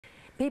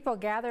People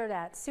gathered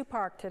at Sioux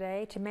Park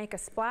today to make a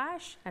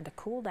splash and to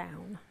cool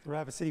down. The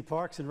Rapid City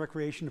Parks and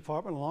Recreation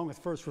Department, along with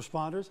first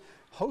responders,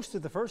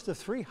 hosted the first of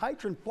 3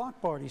 hydrant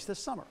block parties this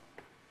summer.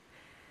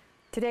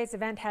 Today's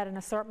event had an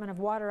assortment of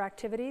water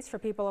activities for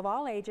people of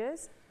all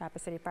ages.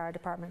 Rapid City Fire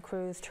Department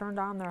crews turned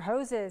on their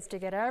hoses to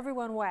get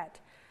everyone wet.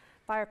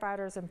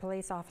 Firefighters and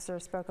police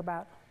officers spoke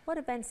about what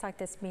events like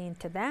this mean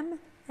to them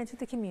and to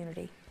the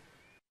community.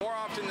 More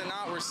often than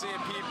not, we're seeing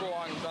people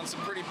on some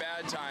pretty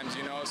bad times,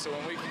 you know, so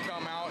when we can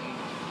come out and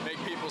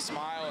make people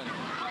smile and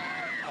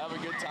have a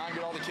good time,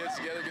 get all the kids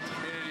together, get the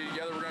community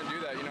together, we're going to do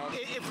that, you know.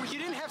 If you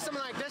didn't have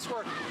something like this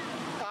where,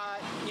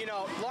 you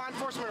know, law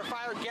enforcement or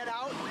fire get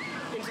out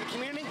into the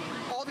community,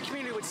 all the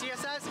community would see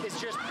us as is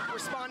just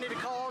responding to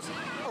calls,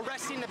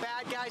 arresting the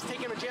bad guys,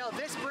 taking them to jail.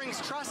 This brings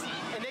trust,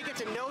 and they get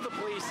to know the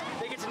police,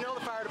 they get to know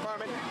the fire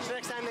department, so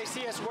next time they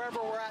see us wherever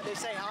we're at, they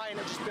say hi, and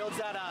it just builds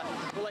that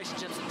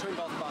relationships between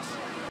both of us.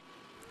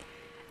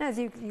 As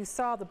you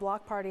saw, the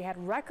block party had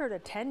record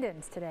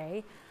attendance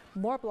today.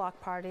 More block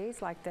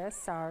parties like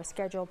this are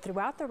scheduled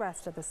throughout the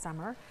rest of the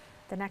summer.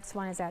 The next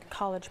one is at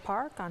College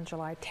Park on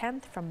July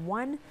 10th from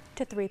 1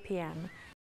 to 3 p.m.